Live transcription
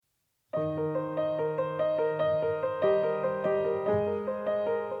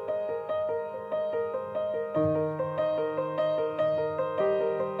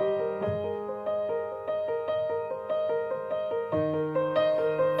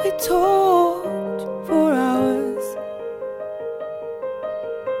We talked for hours.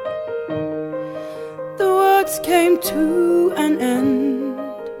 The words came to an end.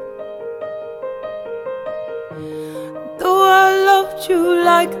 Though I loved you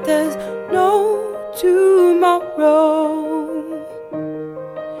like there's no tomorrow,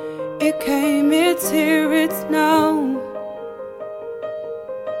 it came, it's here, it's now.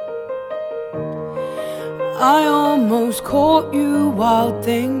 I almost caught you, wild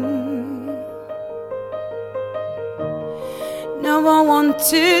thing. Never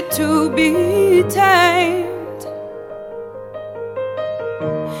wanted to be tamed,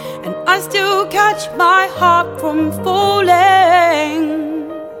 and I still catch my heart from falling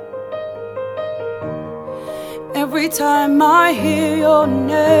every time I hear your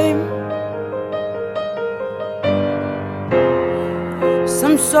name.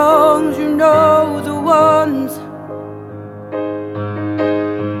 Some songs, you know, the ones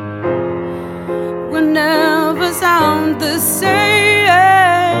will never sound the same.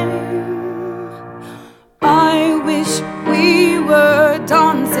 I wish we were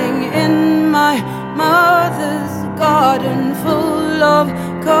dancing in my mother's garden, full of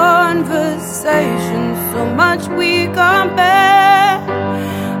conversations, so much we can't bear.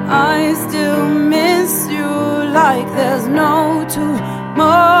 I still miss you like there's no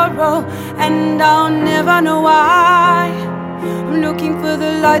tomorrow, and I'll never know why. I'm looking for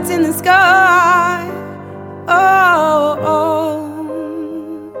the lights in the sky. Oh, oh.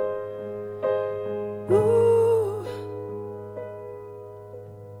 Ooh.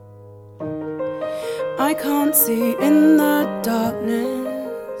 I can't see in the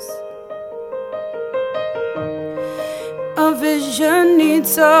darkness. A vision needs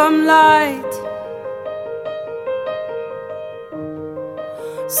some light.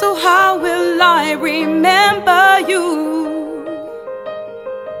 So how will I remember you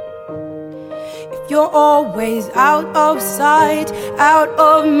if you're always out of sight, out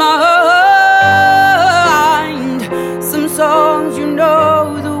of mind? Some songs, you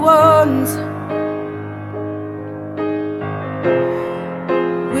know, the ones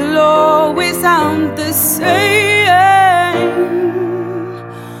will always sound the same.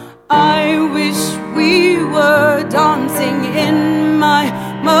 I wish we were dancing in my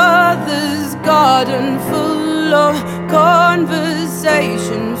mother's garden, full of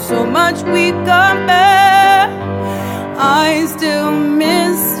conversation, so much we can't bear. I still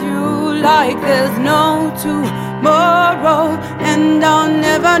miss you like there's no tomorrow, and I'll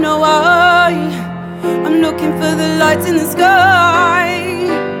never know why. I'm looking for the lights in the sky.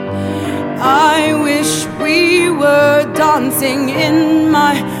 I wish we were dancing in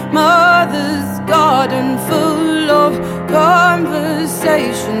my mother's garden, full of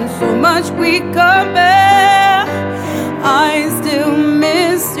conversation, so much we can't bear. I still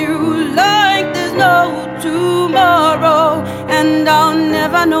miss you like there's no tomorrow, and I'll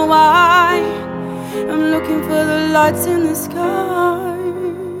never know why. I'm looking for the lights in the sky.